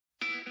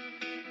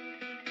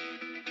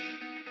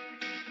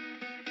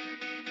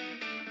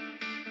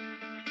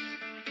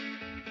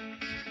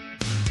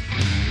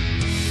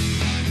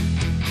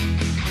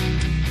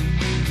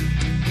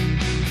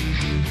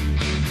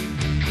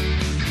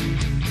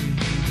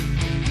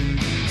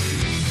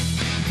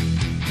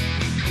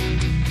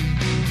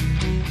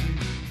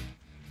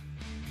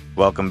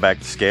Welcome back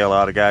to Scale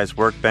Auto Guys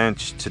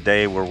Workbench.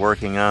 Today we're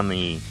working on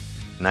the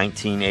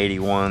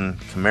 1981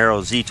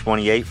 Camaro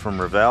Z28 from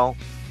Revell.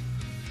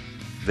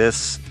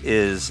 This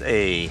is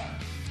a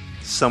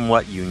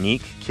somewhat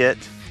unique kit,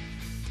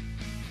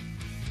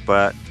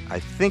 but I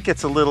think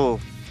it's a little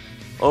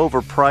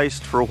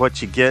overpriced for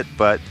what you get,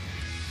 but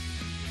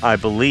I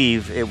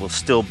believe it will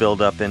still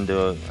build up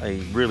into a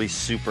really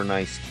super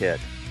nice kit.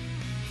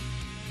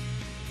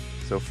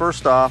 So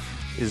first off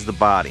is the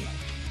body.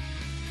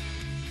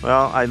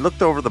 Well, I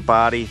looked over the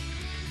body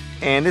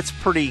and it's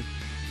pretty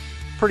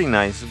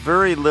nice.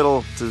 Very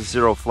little to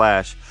zero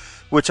flash,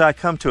 which I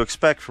come to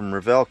expect from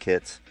Revell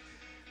kits.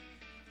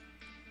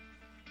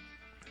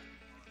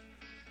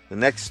 The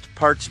next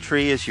parts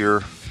tree is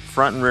your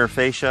front and rear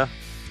fascia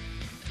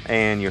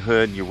and your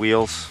hood, your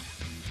wheels.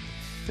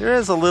 There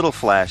is a little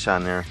flash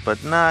on there,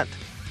 but not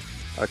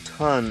a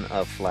ton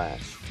of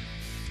flash.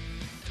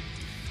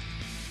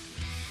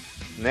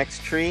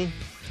 Next tree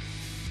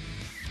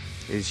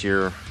is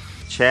your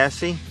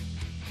chassis.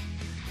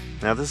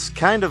 Now this is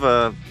kind of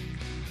a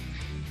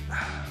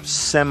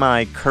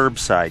semi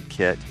curbside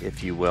kit,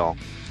 if you will.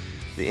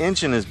 The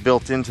engine is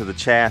built into the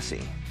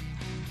chassis.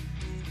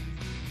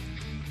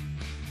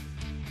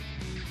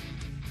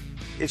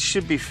 It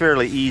should be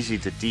fairly easy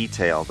to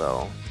detail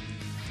though.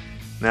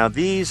 Now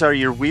these are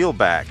your wheel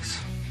backs,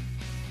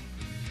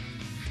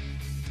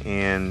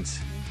 and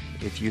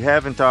if you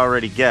haven't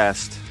already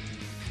guessed,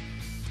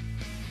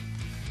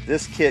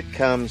 this kit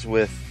comes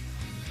with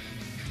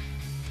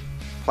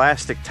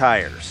plastic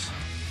tires.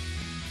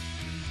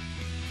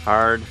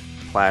 Hard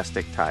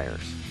plastic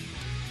tires.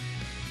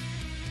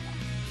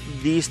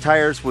 These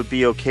tires would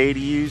be okay to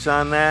use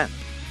on that,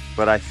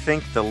 but I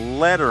think the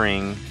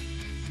lettering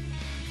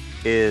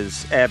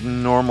is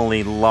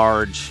abnormally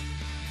large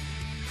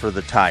for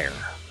the tire.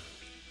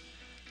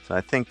 So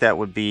I think that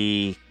would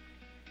be,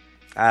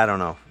 I don't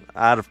know,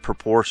 out of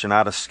proportion,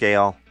 out of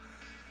scale.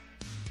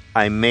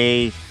 I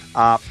may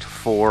opt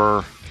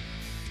for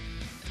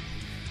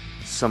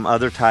some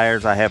other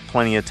tires. I have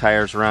plenty of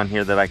tires around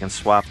here that I can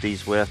swap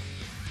these with,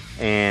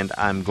 and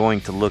I'm going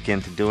to look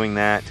into doing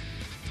that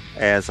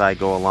as I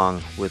go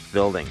along with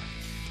building.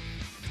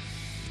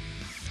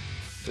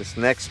 This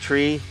next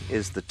tree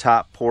is the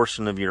top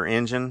portion of your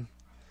engine.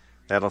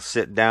 That'll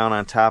sit down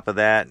on top of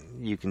that.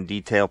 You can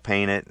detail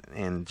paint it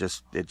and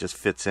it just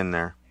fits in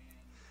there.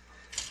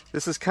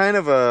 This is kind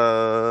of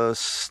a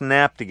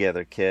snap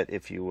together kit,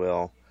 if you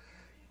will.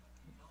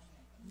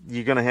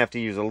 You're going to have to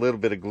use a little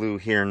bit of glue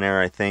here and there,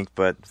 I think,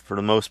 but for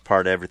the most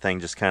part everything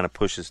just kind of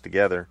pushes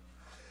together.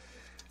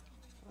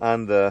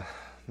 On the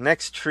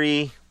next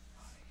tree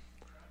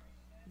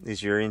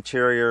is your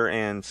interior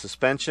and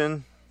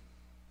suspension.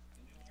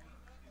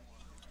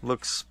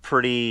 Looks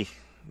pretty,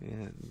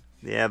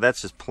 yeah,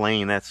 that's just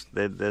plain.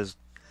 There's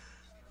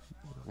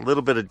a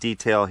little bit of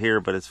detail here,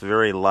 but it's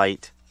very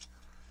light.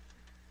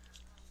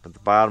 But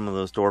the bottom of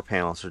those door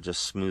panels are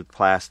just smooth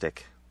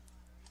plastic.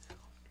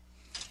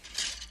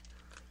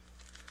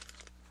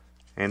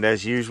 And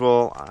as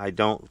usual, I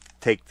don't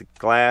take the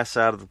glass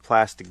out of the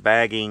plastic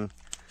bagging,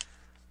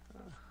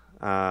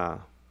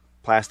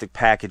 plastic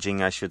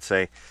packaging I should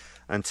say,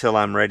 until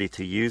I'm ready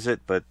to use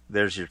it. But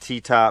there's your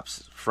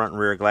T-tops, front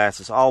and rear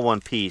glasses, all one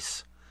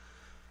piece.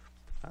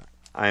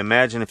 I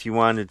imagine if you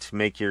wanted to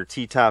make your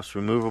T-tops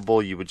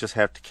removable, you would just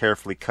have to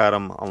carefully cut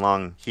them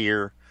along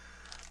here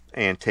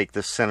and take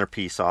the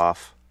centerpiece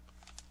off.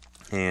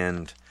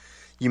 And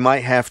you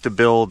might have to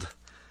build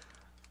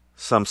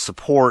some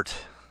support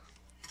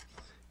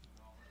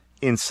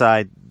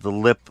inside the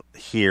lip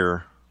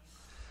here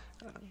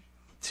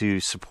to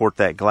support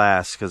that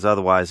glass, because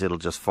otherwise it'll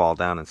just fall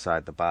down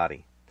inside the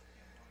body.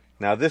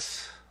 Now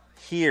this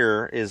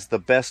here is the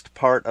best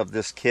part of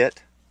this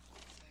kit.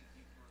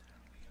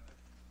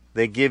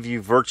 They give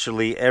you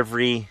virtually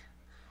every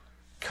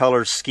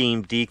color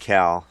scheme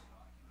decal.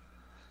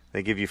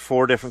 They give you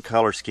 4 different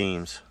color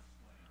schemes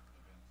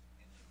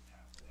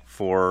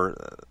for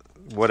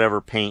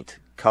whatever paint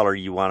color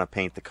you want to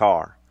paint the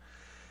car.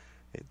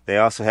 They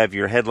also have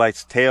your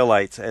headlights,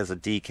 taillights as a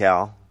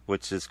decal,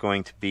 which is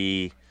going to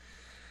be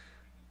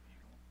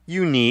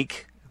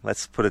unique,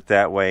 let's put it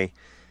that way.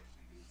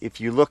 If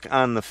you look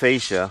on the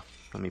fascia,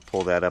 let me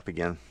pull that up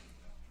again.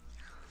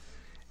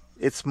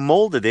 It's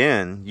molded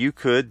in. You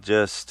could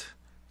just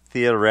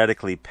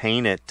theoretically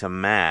paint it to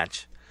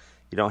match.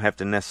 You don't have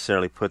to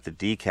necessarily put the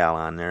decal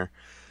on there.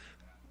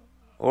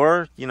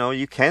 Or, you know,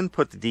 you can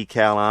put the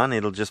decal on.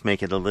 It'll just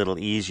make it a little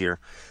easier.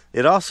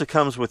 It also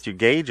comes with your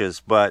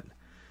gauges, but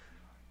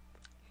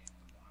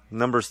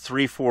numbers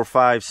 3, 4,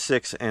 5,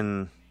 6,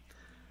 and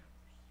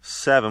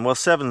 7. Well,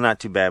 7 is not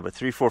too bad, but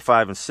 3, 4,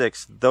 5, and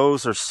 6,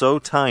 those are so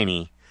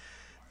tiny,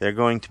 they're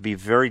going to be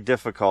very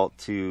difficult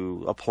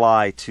to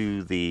apply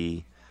to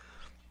the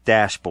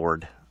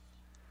dashboard.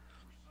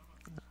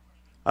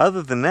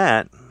 Other than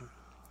that,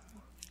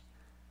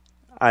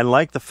 I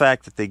like the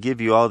fact that they give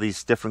you all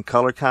these different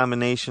color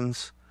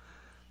combinations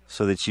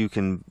so that you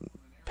can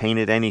paint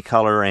it any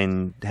color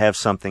and have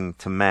something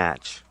to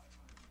match.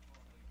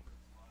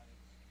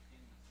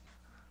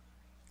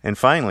 And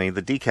finally,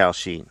 the decal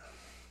sheet.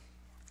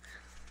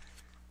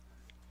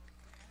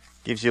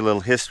 Gives you a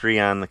little history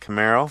on the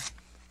Camaro.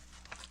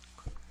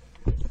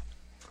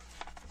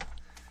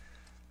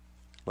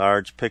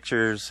 Large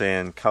pictures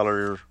and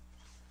color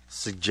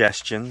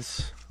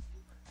suggestions.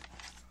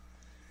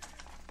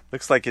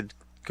 Looks like it'd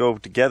go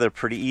together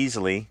pretty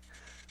easily.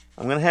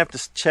 I'm going to have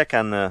to check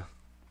on the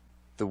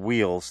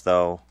wheels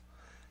though.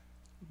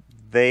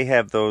 They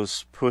have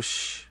those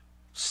push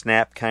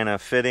snap kind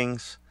of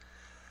fittings.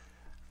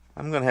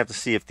 I'm going to have to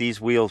see if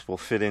these wheels will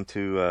fit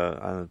into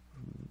a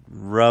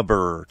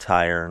rubber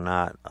tire,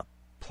 not a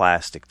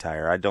plastic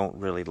tire. I don't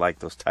really like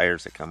those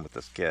tires that come with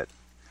this kit.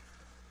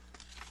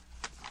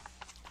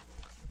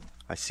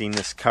 I seen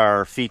this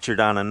car featured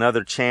on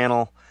another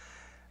channel,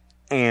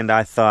 and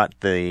I thought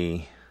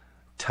the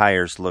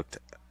tires looked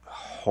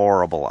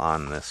horrible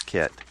on this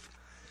kit.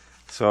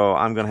 So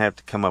I'm going to have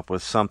to come up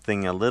with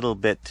something a little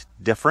bit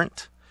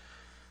different.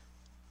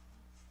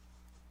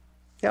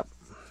 Yep.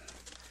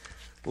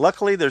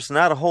 Luckily, there's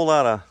not a whole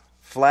lot of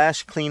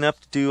flash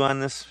cleanup to do on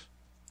this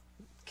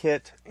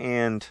kit,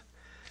 and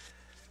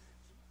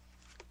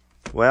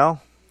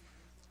well,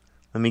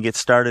 let me get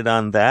started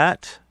on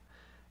that,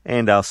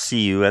 and I'll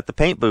see you at the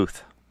paint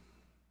booth.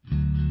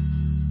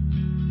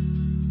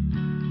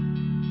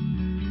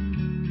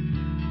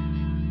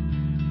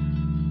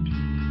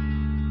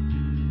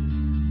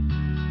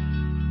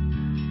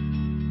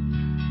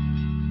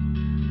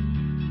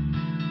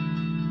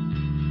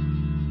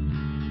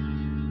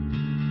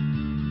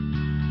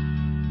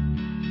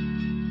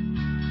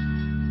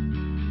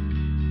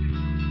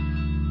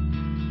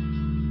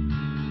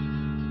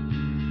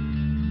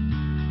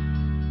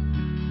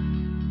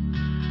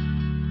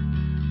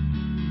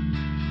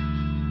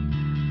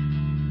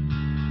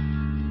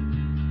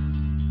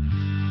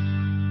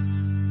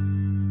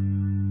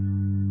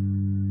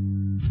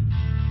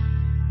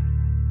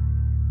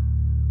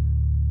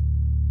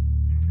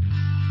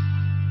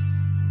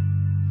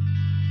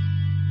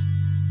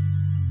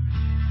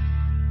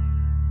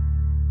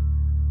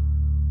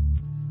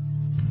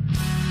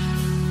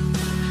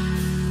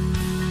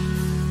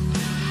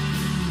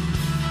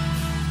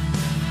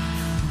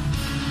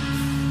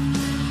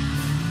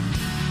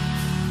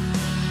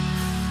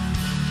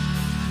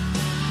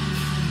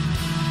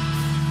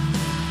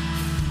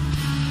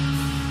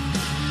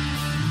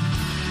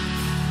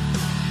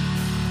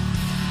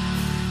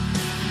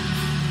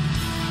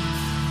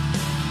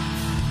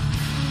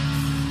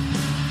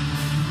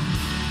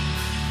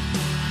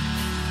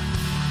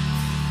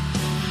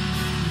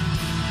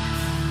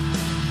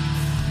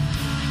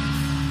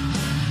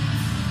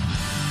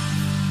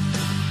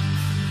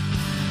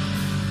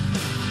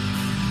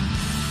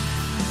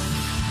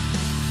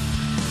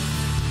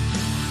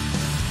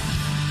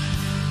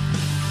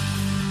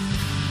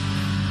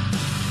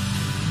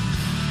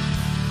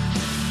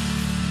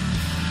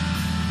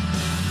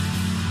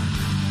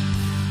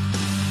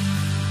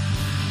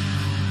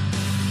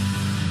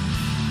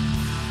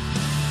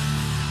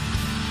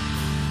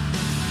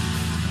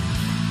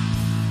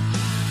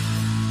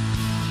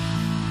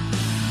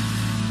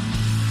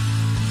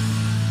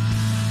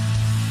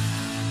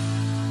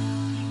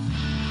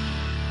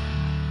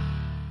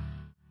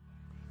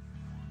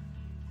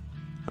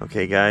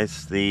 Okay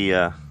guys,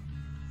 the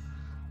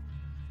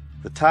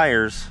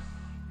tires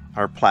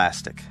are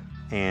plastic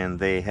and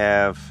they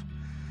have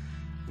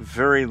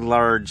very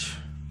large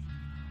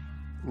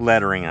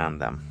lettering on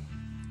them.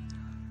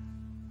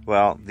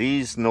 Well,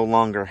 these no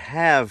longer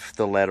have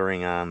the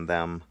lettering on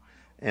them,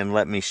 and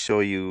let me show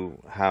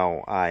you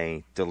how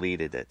I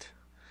deleted it.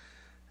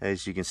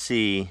 As you can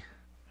see,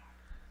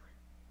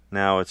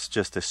 now it's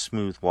just a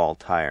smooth wall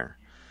tire.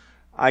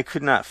 I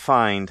could not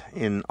find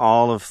in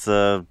all of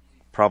the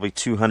probably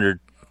 200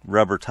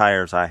 rubber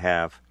tires I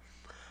have,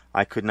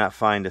 I could not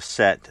find a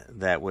set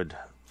that would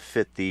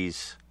fit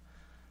these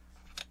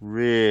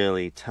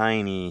really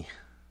tiny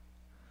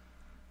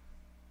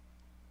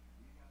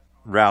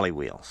rally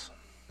wheels.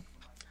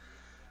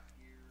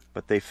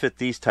 But they fit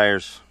these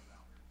tires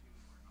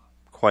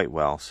quite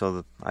well.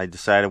 So I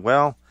decided,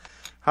 well,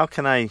 how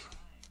can I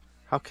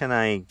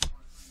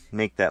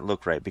make that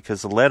look right?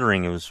 Because the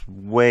lettering was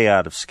way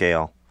out of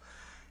scale,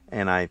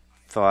 and I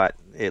thought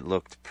it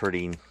looked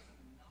pretty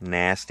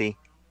nasty.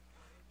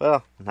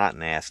 Well, not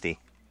nasty.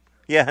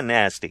 Yeah,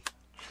 nasty.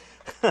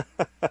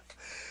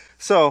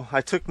 So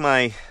I took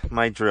my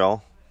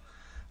drill.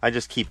 I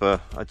just keep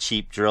a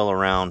cheap drill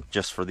around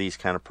just for these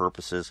kind of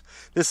purposes.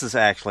 This is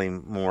actually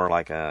more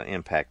like an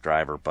impact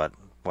driver, but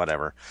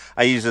whatever.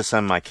 I use this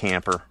on my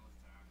camper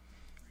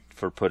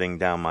for putting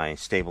down my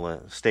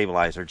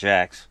stabilizer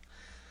jacks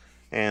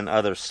and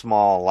other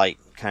small, light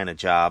kind of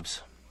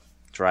jobs,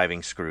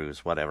 driving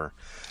screws, whatever.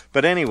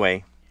 But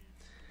anyway,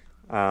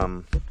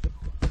 come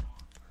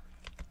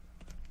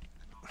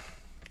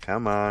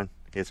on,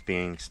 it's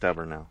being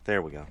stubborn now.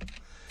 There we go.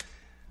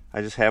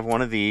 I just have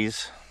one of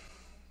these.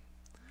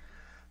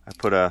 I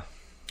put a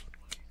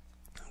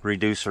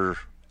reducer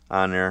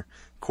on there,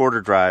 quarter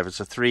drive. It's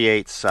a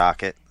 3/8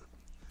 socket.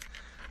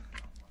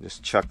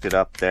 Just chucked it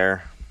up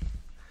there.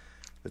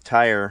 The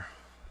tire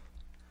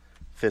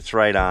Fits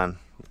right on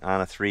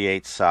a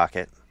 3/8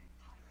 socket.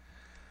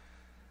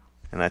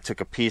 And I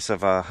took a piece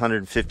of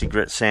 150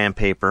 grit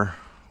sandpaper,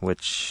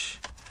 which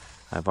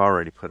I've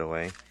already put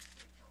away.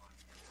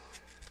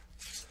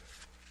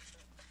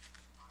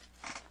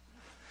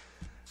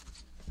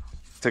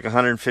 Took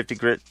 150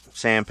 grit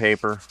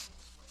sandpaper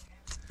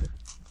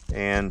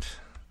and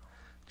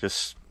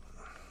just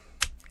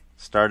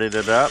started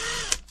it up.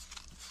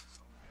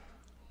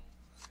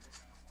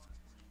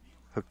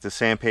 Hooked the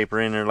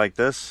sandpaper in there like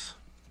this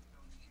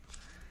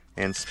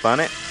and spun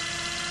it.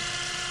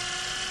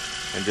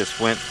 And just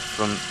went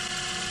from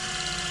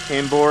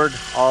inboard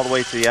all the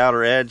way to the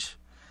outer edge.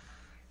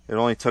 It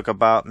only took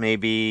about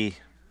maybe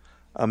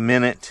a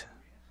minute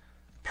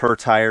per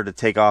tire to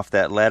take off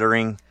that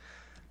lettering.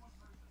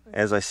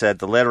 As I said,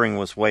 the lettering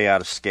was way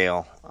out of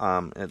scale.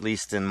 At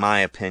least in my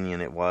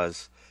opinion it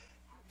was.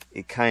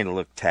 It kind of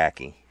looked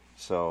tacky.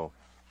 So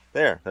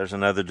there's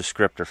another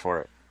descriptor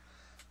for it.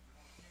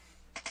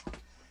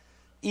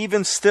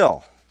 Even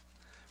still,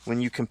 when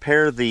you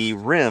compare the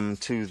rim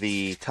to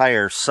the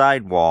tire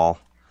sidewall,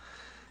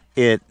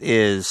 it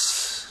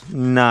is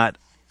not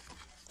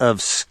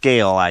of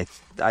scale, I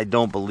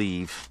don't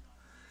believe.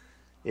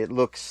 It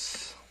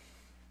looks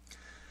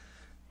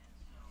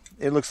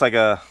like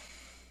a,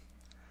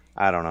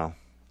 I don't know.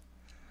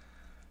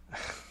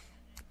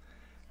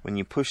 When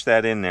you push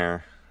that in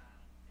there,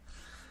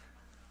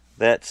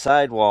 that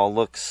sidewall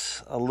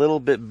looks a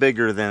little bit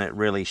bigger than it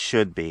really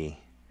should be.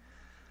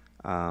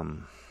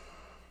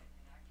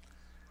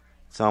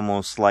 It's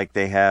almost like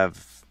they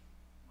have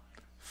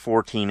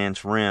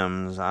 14-inch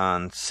rims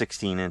on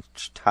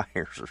 16-inch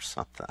tires or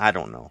something. I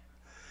don't know.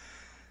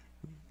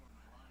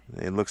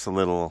 It looks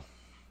the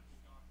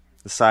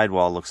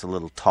sidewall looks a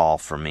little tall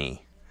for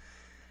me.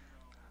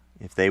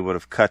 If they would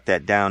have cut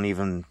that down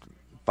even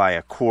by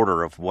a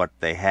quarter of what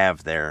they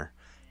have there,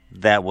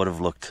 that would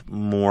have looked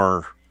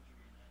more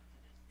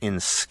in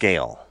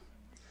scale.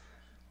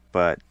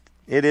 But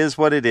it is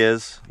what it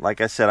is. Like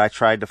I said, I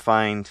tried to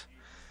find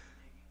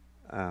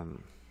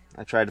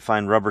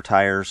rubber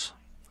tires.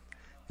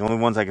 The only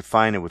ones I could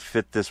find that would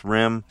fit this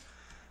rim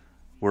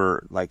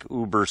were like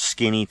uber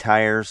skinny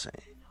tires,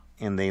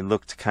 and they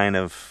looked kind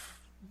of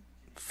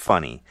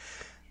funny.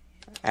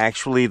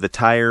 Actually, the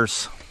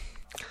tires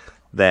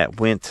that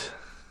went,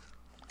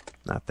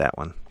 not that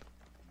one,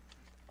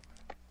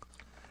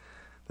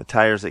 the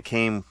tires that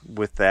came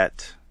with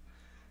that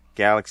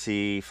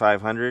Galaxy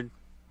 500,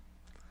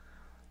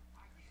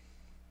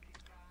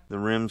 the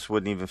rims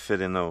wouldn't even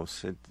fit in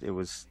those. It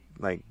was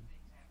like,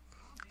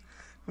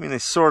 I mean, they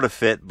sort of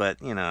fit,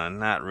 but, you know,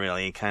 not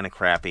really, kind of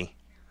crappy.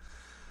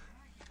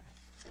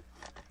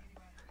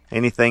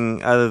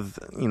 Anything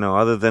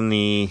other than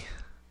the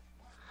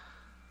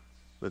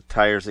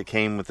tires that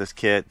came with this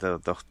kit,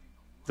 the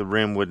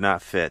rim would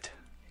not fit.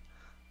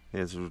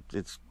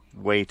 It's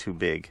way too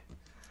big.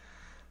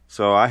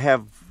 So I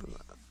have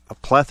a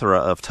plethora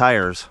of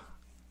tires.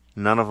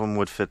 None of them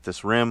would fit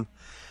this rim.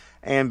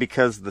 And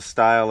because of the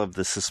style of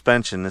the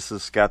suspension, this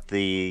has got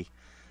the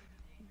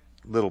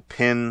little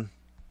pin.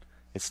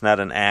 It's not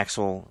an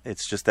axle.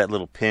 It's just that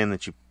little pin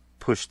that you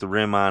push the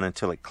rim on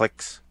until it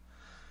clicks.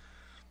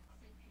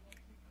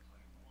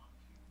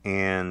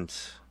 And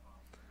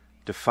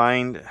to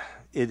find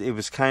it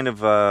was kind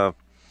of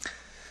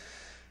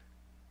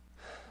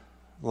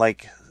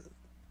like,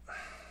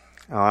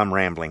 oh, I'm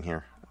rambling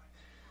here.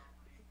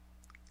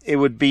 It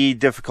would be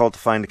difficult to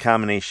find a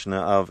combination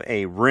of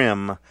a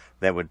rim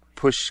that would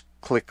push,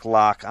 click,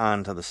 lock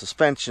onto the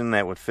suspension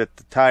that would fit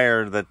the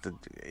tire.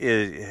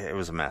 It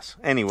was a mess.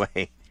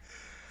 Anyway,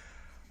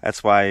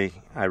 that's why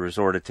I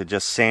resorted to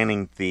just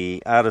sanding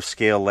the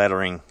out-of-scale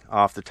lettering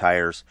off the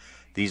tires.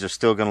 These are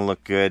still going to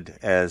look good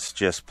as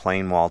just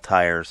plain wall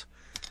tires.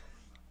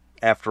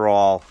 After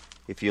all,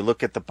 if you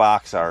look at the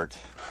box art,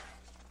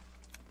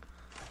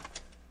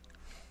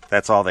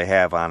 that's all they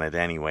have on it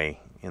anyway.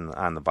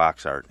 On the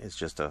box art, it's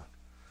just a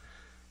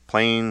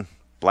plain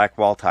black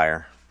wall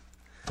tire.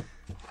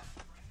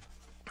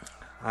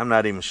 I'm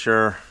not even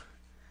sure.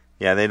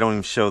 Yeah, they don't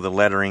even show the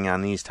lettering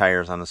on these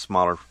tires on the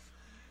smaller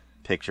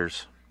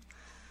pictures.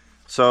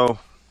 So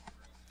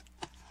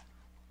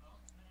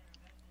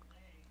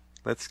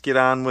let's get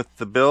on with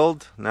the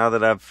build. Now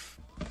that I've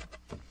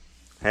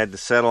had to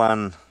settle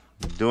on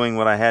doing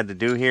what I had to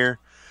do here,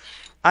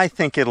 I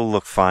think it'll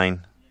look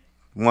fine.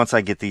 Once I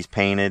get these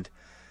painted,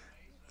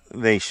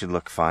 they should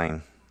look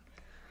fine.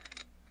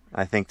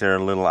 I think they're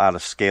a little out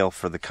of scale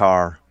for the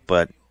car,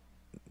 but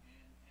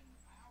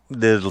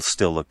it'll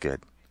still look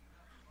good.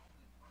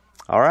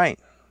 Alright,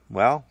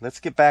 well,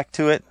 let's get back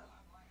to it.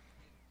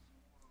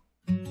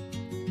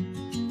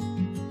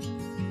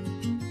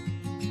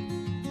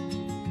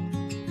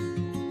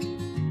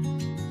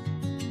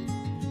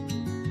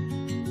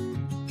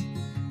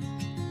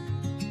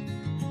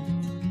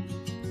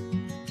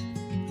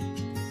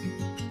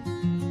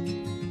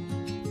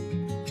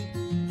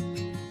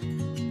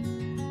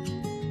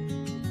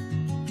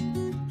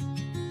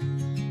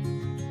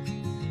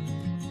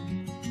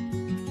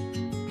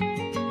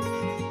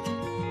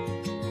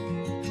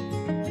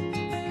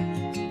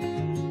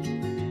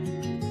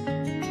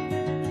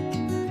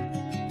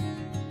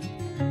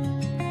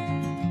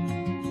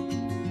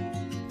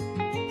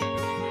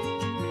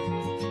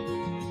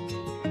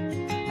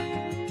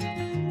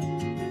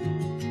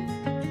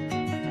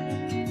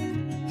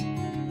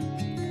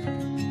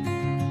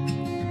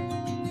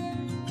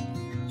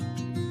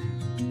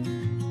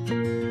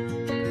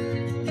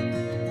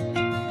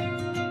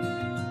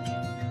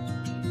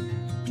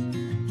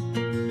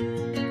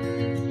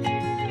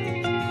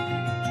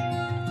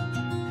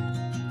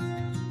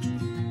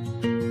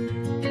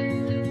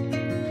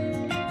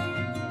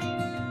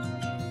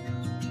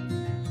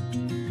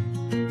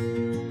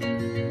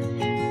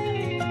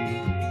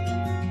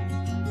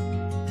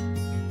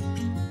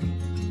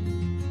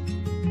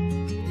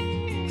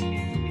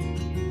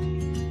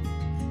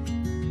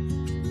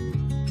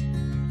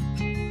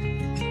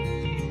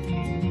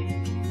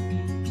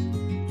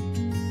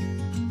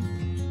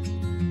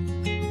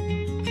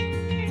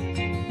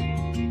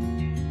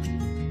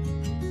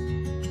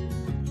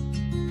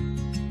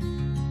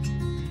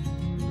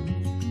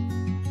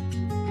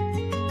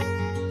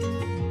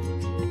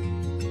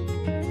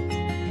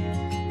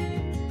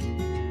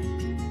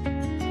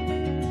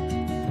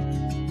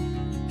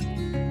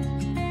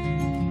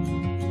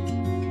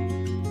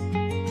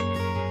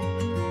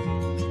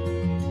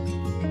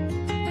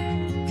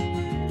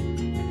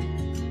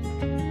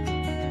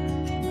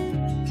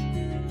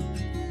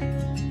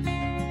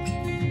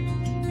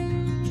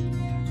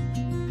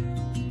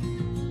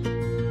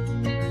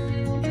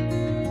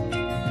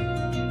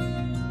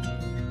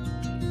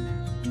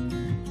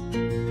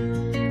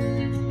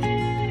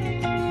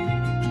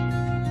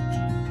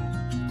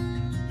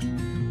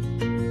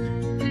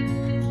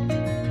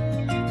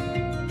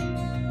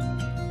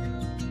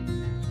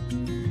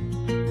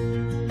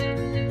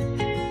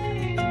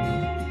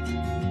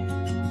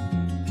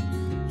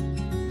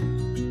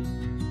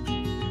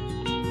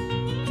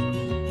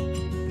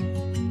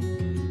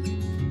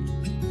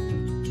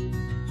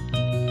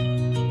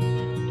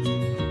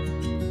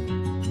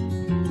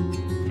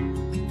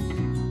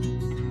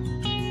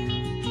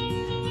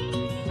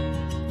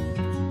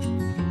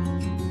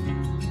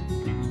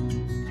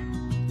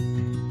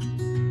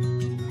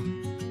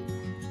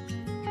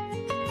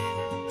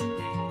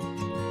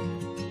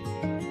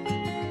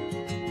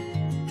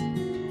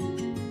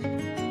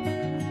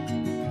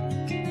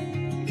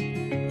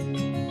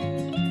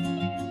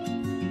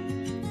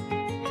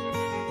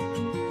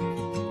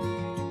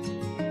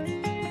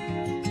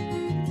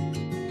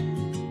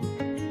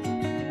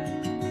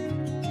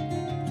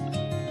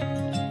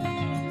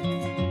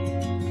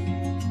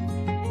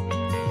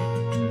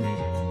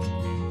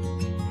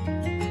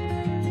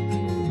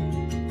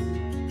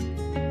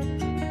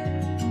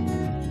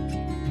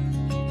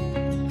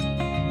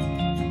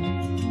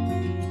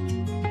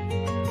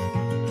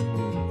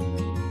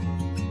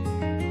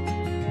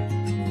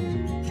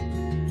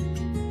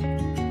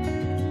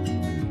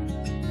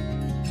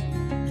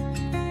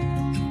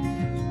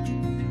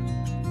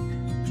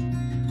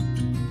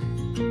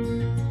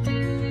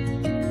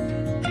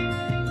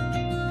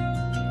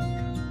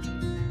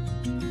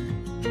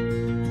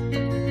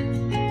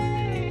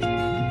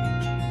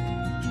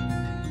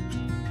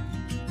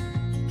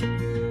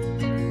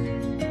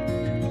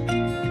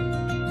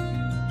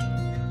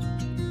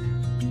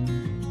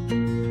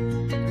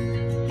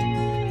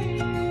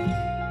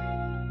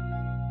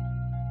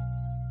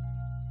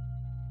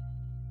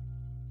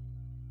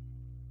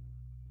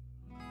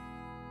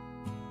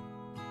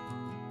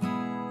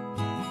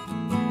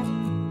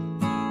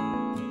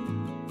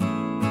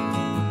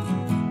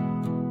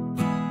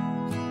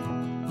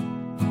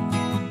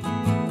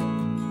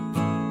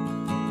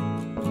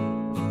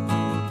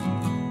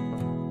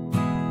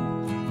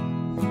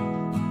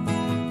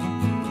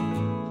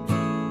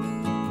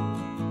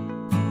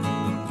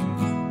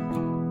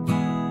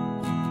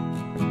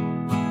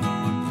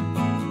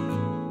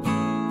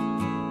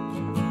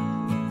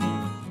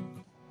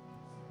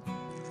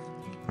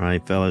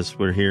 Alright fellas,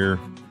 we're here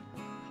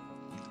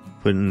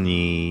putting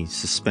the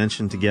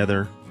suspension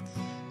together.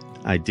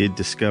 I did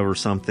discover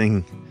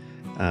something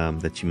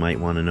that you might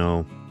want to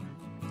know.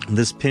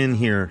 This pin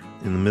here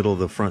in the middle of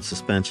the front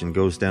suspension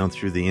goes down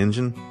through the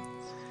engine,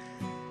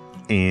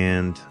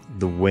 and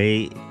the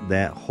way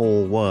that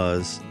hole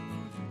was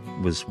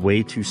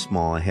way too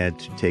small. I had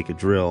to take a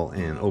drill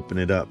and open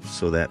it up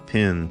so that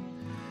pin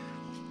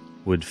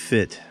would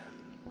fit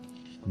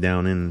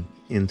down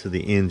into the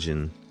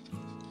engine.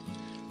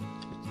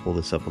 Pull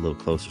this up a little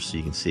closer so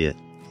you can see it.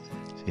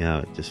 See how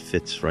it just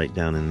fits right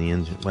down in the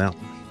engine? Well,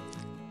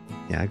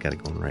 yeah, I got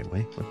it going the right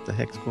way. What the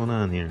heck's going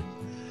on here?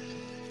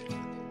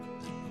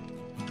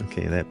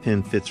 Okay, that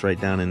pin fits right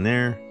down in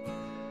there.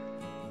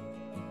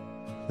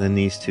 Then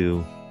these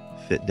two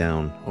fit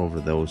down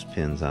over those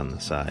pins on the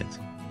sides.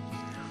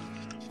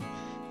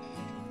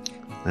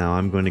 Now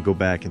I'm going to go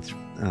back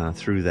and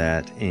through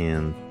that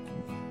and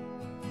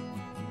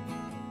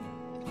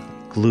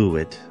glue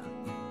it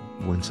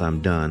once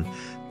I'm done.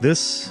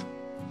 This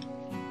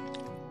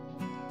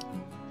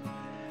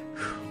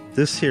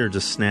here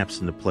just snaps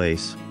into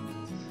place.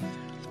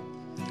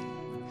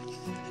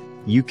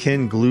 You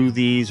can glue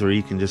these, or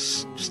you can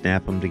just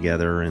snap them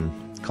together and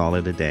call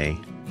it a day.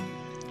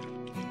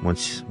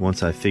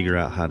 Once I figure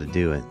out how to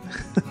do it.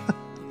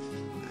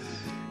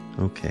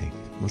 Okay,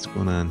 what's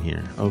going on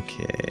here?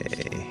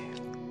 Okay.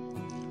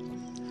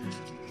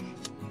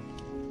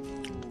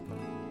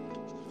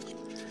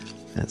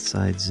 That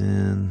side's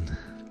in.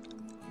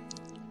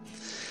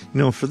 You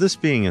know, for this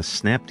being a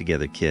snap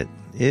together kit,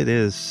 it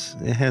has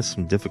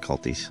some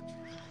difficulties.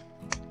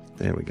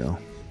 There we go.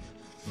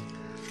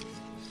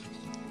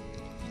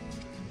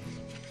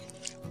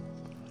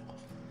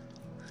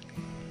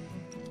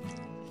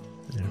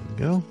 There we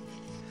go.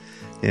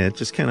 Yeah, it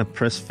just kind of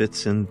press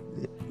fits in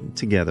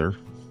together.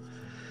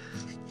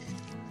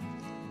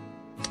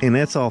 And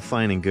that's all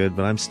fine and good,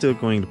 but I'm still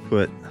going to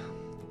put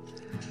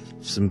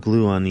some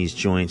glue on these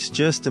joints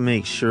just to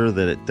make sure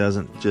that it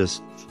doesn't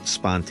just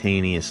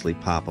spontaneously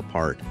pop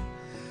apart.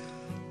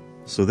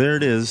 So there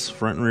it is,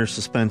 front and rear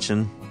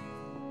suspension.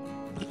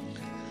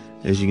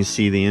 As you can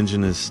see, the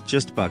engine is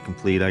just about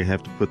complete. I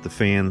have to put the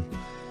fan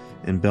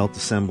and belt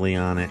assembly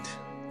on it,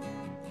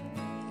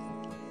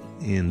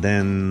 and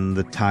then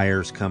the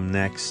tires come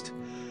next.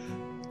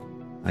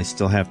 I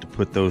still have to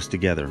put those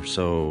together,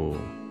 so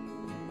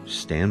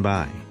stand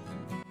by.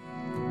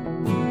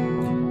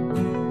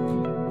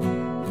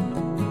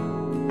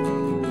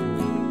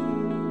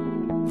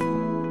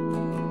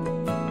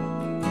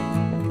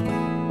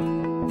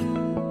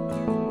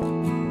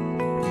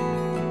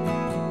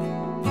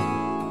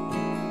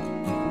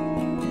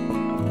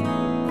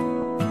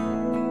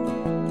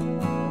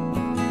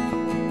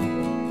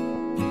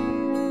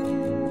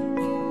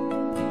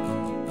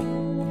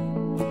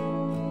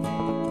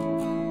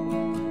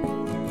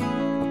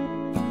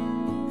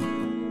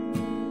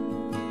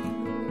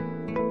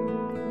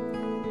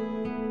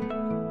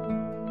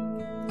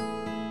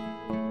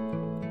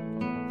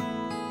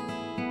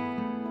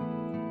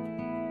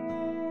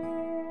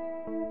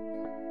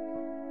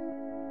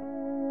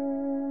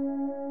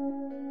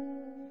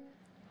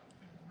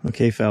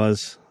 Okay,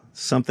 fellas,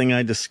 something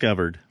I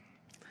discovered.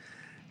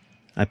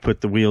 I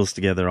put the wheels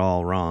together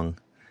all wrong.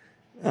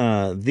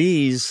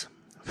 These,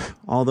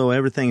 although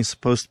everything's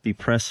supposed to be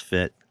press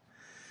fit,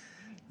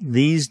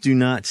 these do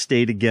not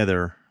stay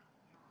together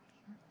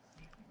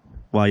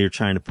while you're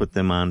trying to put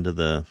them onto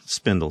the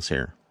spindles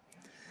here.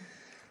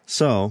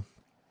 So,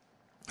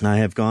 I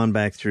have gone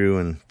back through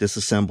and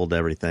disassembled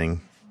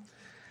everything,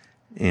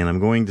 and I'm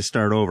going to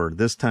start over.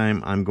 This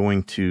time I'm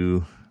going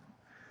to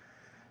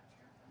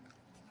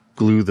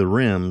glue the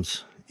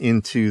rims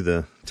into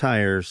the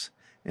tires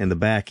and the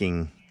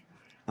backing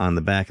on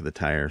the back of the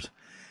tires,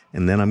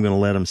 and then I'm going to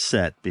let them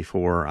set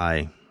before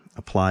I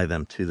apply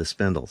them to the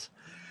spindles.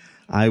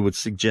 I would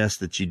suggest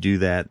that you do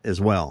that as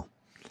well.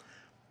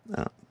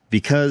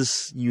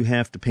 Because you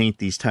have to paint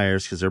these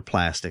tires because they're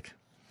plastic,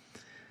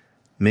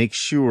 make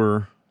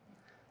sure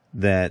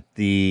that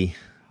the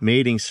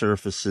mating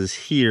surfaces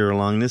here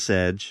along this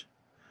edge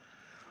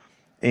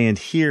and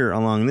here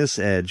along this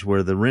edge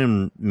where the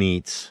rim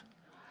meets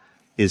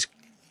is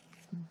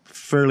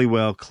fairly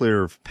well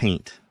clear of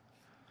paint.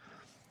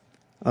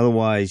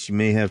 Otherwise, you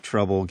may have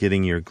trouble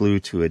getting your glue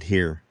to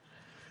adhere.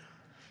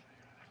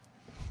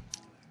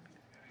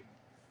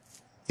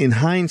 In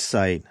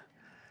hindsight,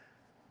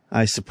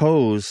 I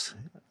suppose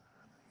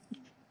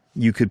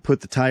you could put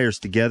the tires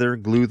together,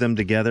 glue them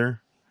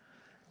together,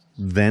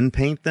 then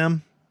paint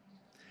them,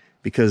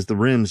 because the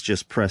rims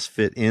just press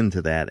fit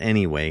into that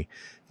anyway.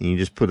 And you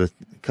just put a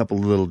couple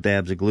little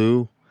dabs of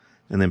glue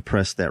and then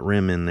press that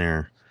rim in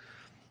there.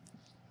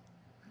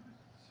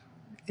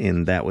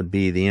 And that would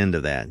be the end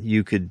of that.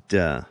 You could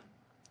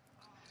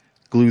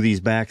glue these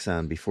backs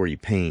on before you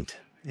paint,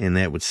 and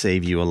that would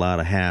save you a lot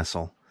of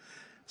hassle.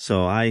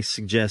 So I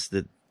suggest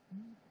that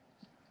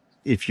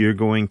if you're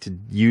going to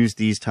use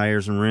these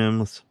tires and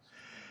rims,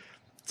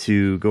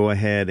 to go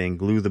ahead and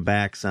glue the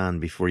backs on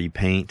before you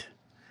paint.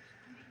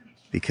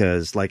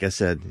 because like I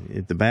said,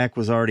 if the back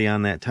was already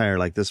on that tire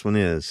like this one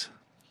is,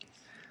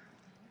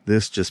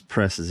 this just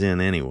presses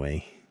in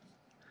anyway.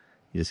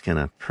 You just kind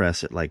of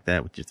press it like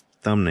that with your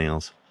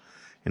thumbnails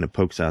and it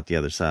pokes out the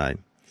other side.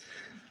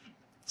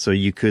 So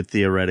you could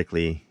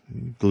theoretically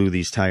glue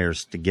these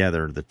tires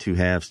together, the two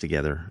halves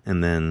together,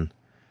 and then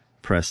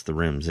press the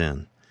rims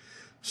in.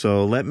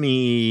 So let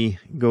me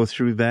go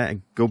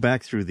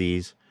back through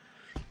these,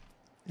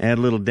 add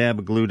a little dab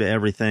of glue to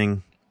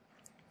everything,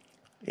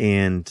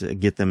 and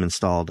get them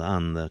installed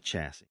on the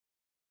chassis.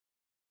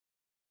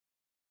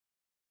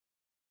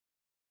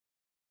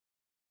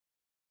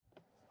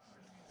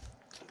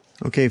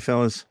 Okay,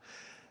 fellas,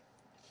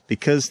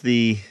 because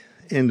the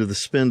end of the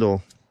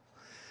spindle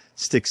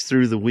sticks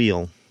through the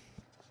wheel,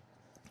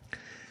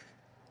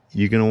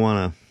 you're going to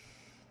want to,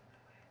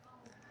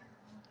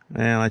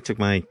 well, I took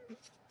my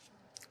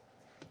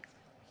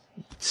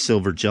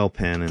silver gel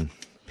pen and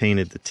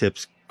painted the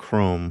tips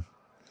chrome.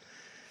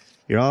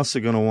 You're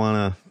also going to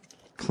want to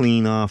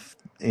clean off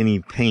any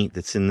paint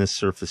that's in this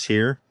surface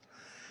here,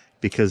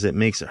 because it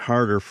makes it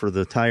harder for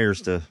the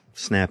tires to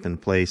snap in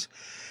place,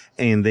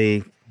 and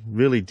they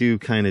really do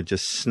kind of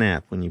just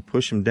snap. When you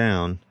push them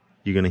down,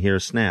 you're going to hear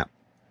a snap.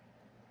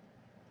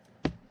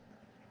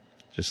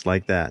 Just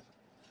like that.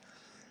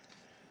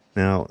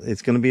 Now,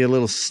 it's going to be a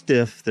little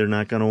stiff. They're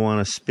not going to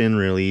want to spin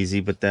real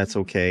easy, but that's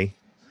okay.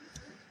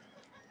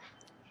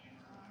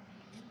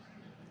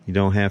 You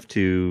don't have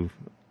to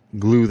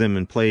glue them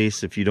in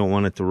place if you don't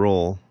want it to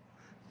roll,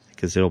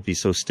 because they'll be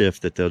so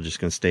stiff that they're just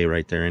going to stay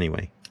right there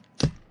anyway.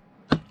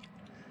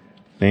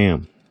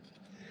 Bam.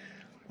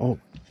 Oh,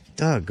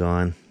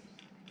 doggone.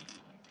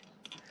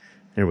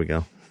 There we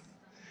go.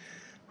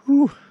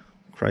 Whew.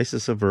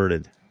 Crisis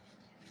averted.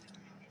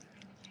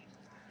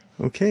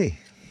 Okay.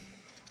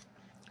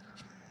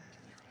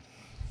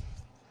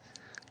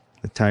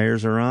 The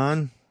tires are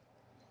on.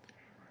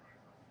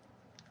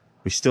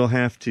 We still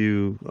have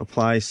to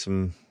apply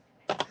some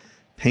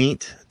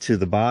paint to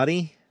the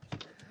body.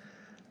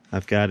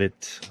 I've got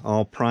it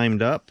all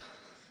primed up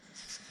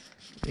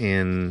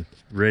and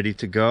ready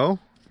to go.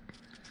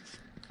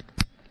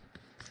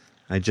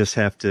 I just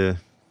have to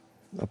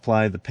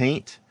apply the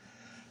paint.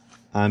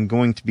 I'm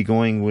going to be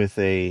going with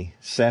a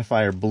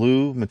sapphire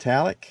blue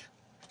metallic,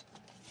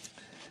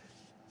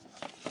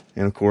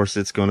 and of course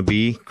it's going to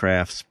be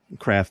craft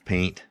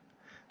paint,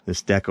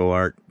 this Deco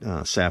Art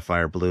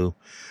sapphire blue.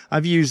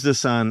 I've used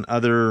this on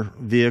other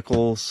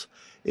vehicles.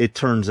 It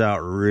turns out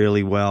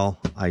really well.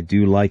 I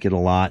do like it a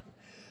lot.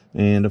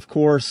 And of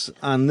course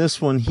on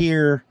this one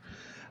here,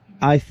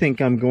 I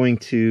think I'm going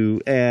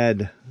to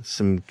add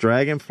some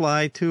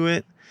Dragonfly to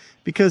it,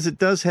 because it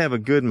does have a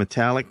good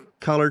metallic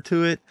color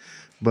to it,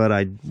 but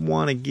I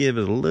want to give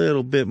it a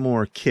little bit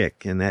more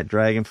kick, and that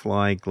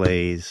Dragonfly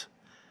glaze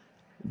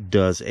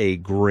does a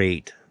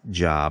great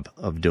job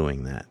of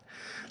doing that.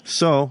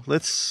 So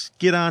let's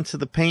get on to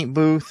the paint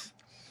booth.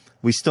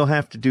 We still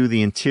have to do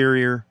the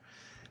interior,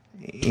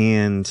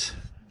 and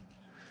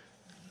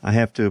I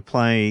have to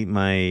apply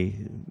my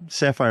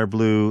sapphire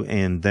blue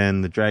and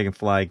then the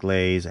Dragonfly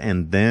glaze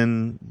and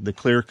then the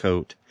clear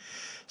coat.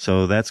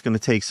 So that's going to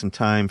take some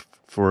time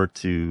for it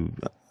to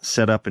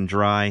set up and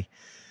dry,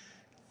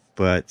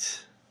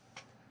 but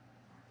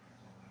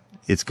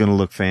it's going to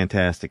look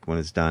fantastic when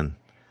it's done.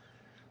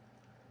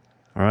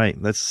 All right,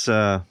 let's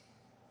get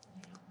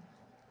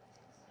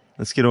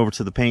over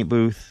to the paint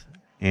booth,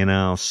 and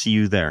I'll see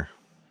you there.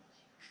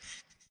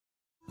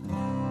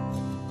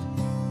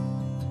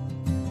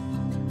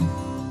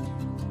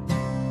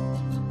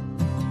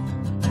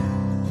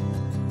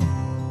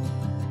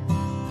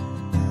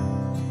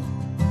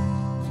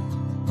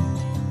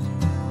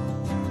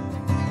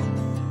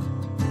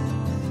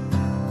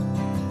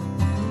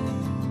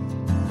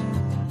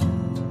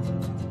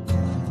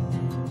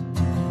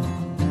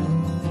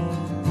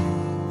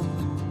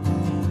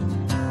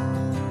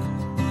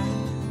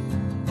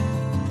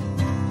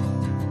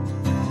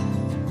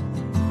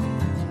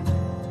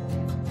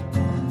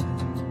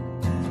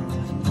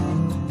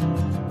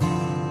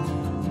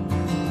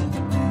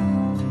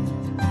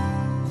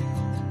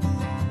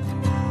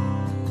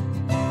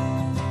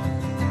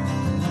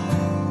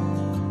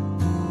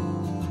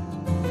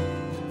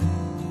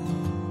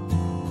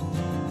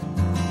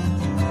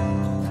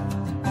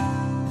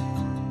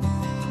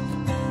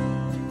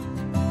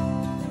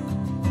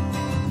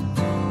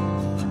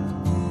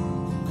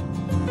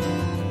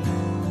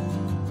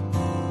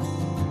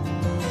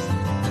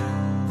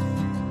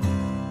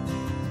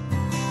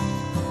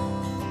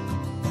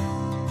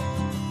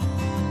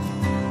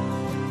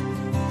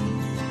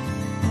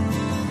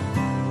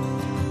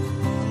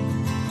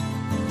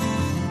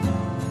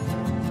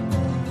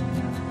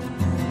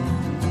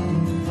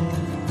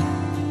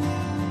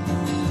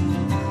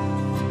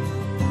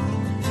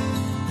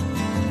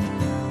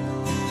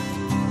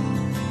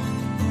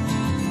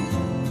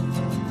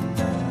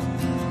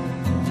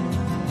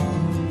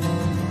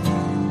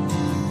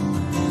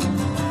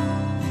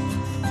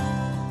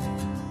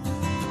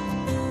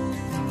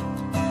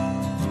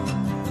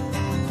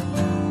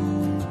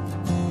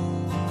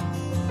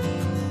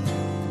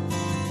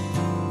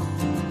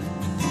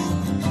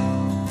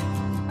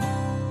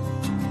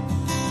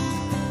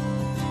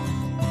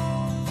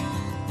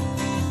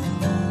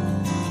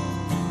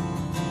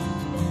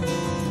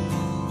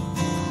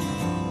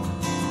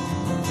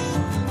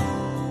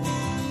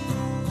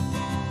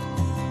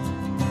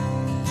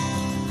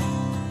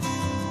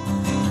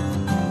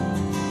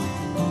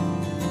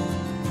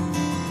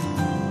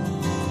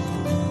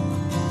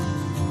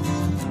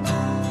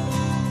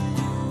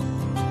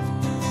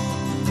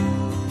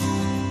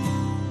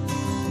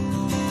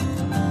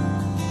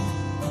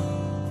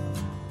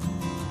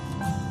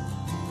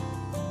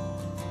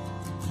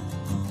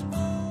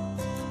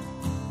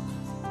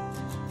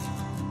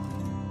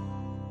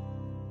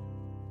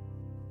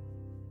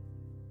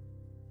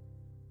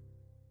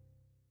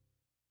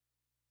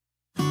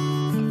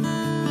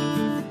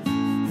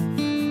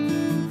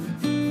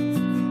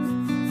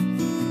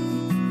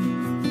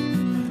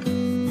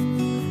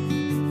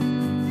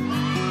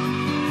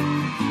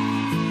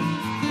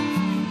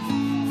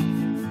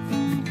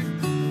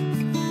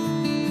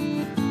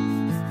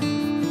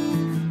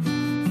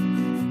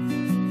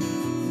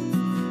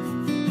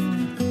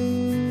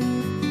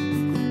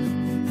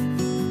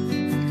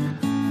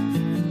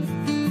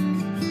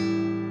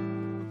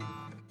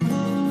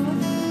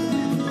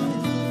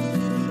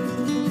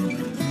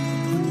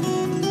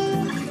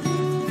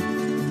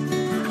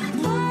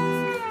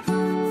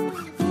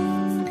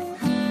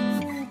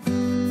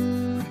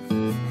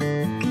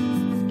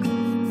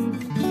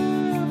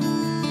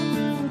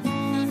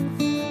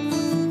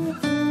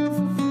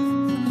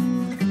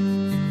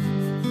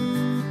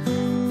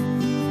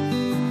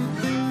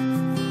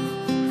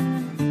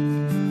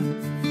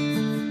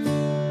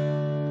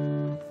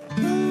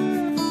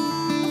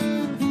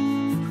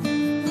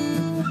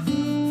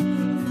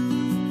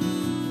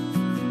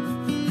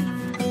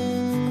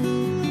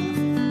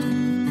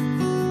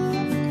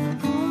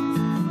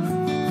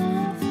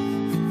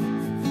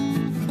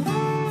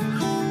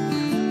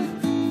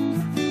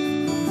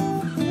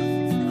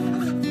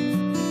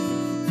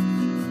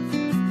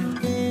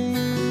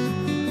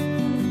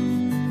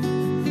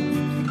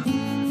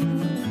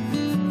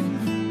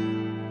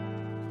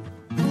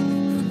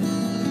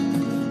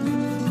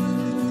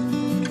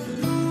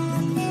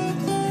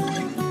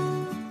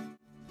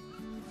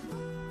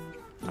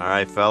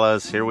 Alright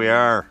fellas, here we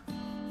are.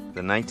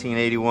 The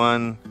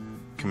 1981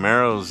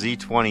 Camaro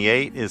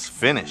Z28 is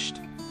finished.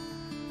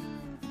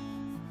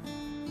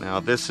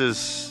 Now this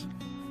is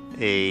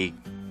a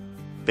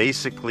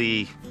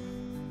basically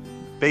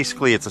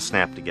it's a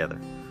snap together.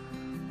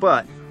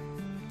 But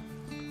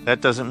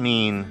that doesn't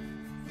mean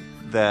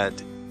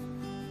that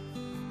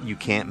you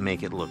can't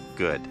make it look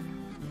good.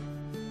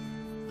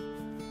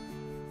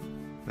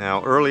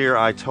 Now earlier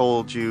I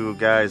told you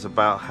guys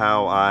about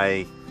how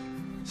I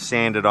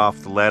sanded off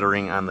the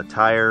lettering on the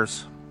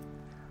tires.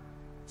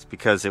 It's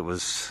because it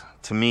was,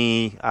 to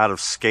me, out of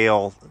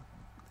scale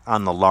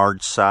on the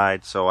large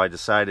side, so I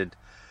decided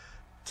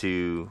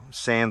to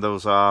sand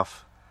those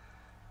off,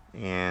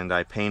 and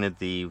I painted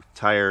the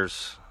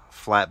tires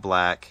flat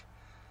black,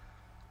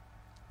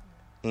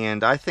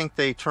 and I think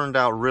they turned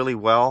out really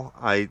well.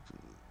 I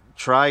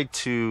tried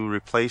to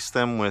replace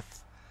them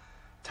with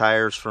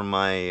tires from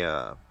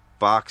my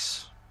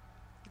parts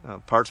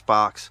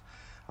box.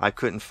 I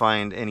couldn't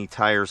find any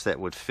tires that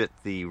would fit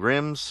the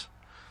rims,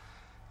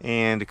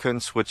 and I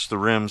couldn't switch the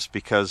rims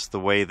because the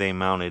way they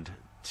mounted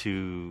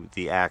to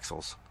the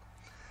axles.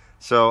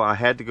 So I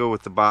had to go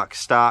with the box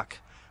stock.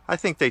 I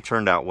think they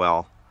turned out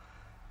well.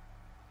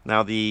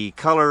 Now the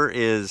color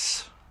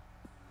is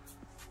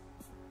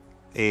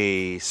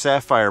a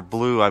sapphire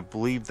blue. I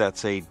believe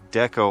that's a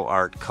Deco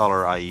Art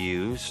color I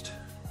used.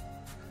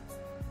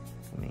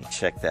 Let me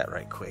check that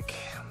right quick.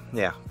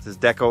 Yeah, this is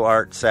Deco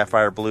Art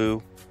sapphire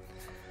blue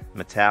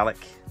metallic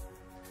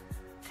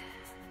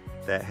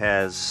that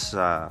has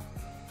a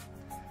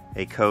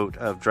coat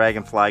of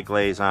dragonfly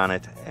glaze on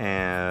it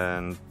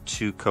and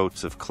 2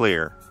 coats of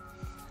clear.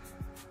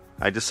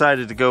 I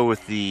decided to go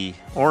with the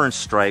orange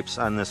stripes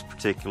on this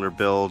particular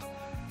build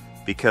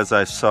because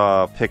I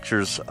saw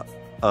pictures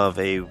of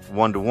a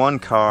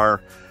 1-to-1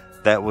 car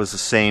that was the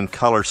same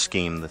color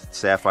scheme, the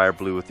sapphire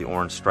blue with the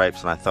orange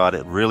stripes, and I thought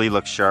it really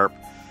looked sharp,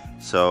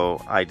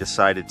 so I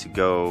decided to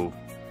go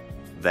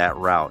that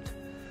route.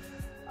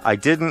 I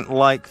didn't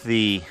like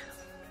the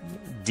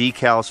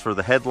decals for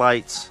the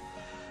headlights,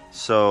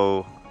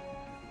 so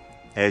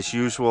as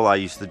usual I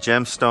used the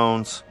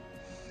gemstones.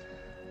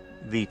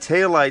 The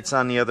taillights,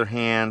 on the other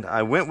hand,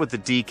 I went with the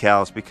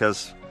decals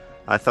because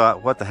I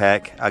thought, what the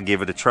heck, I'll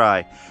give it a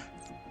try.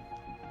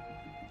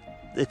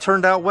 It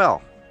turned out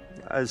well.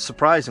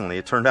 Surprisingly,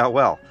 it turned out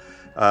well.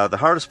 The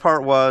hardest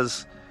part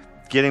was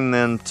getting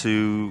them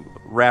to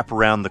wrap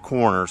around the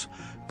corners,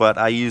 but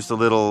I used a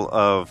little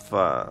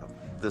of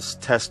this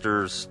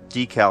Tester's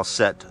decal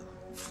set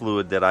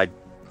fluid that I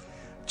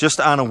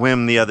just on a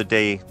whim the other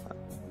day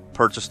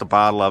purchased a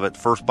bottle of it.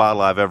 First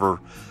bottle I've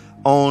ever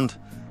owned,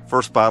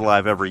 first bottle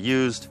I've ever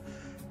used,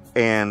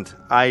 and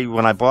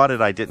when I bought it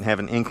I didn't have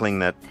an inkling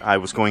that I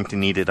was going to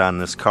need it on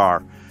this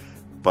car,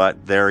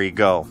 but there you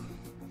go.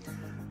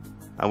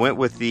 I went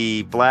with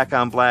the black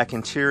on black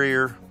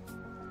interior.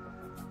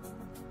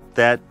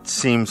 That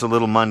seems a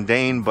little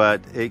mundane,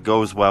 but it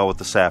goes well with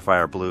the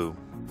sapphire blue.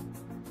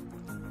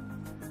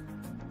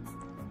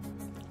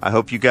 I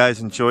hope you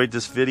guys enjoyed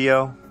this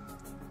video.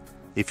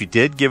 If you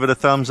did, give it a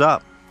thumbs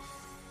up.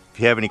 If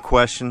you have any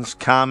questions,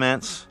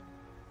 comments,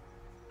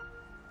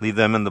 leave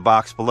them in the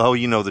box below.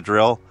 You know the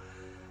drill.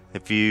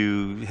 If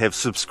you have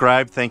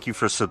subscribed, thank you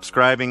for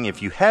subscribing.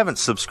 If you haven't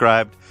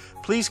subscribed,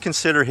 please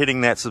consider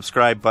hitting that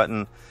subscribe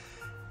button.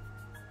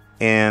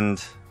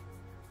 And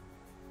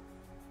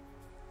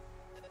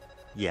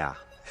yeah,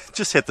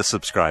 just hit the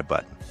subscribe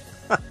button.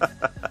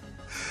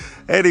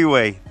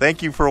 Anyway,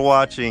 thank you for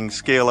watching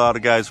Scale Auto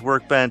Guys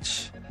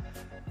Workbench,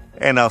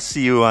 and I'll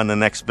see you on the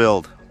next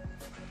build.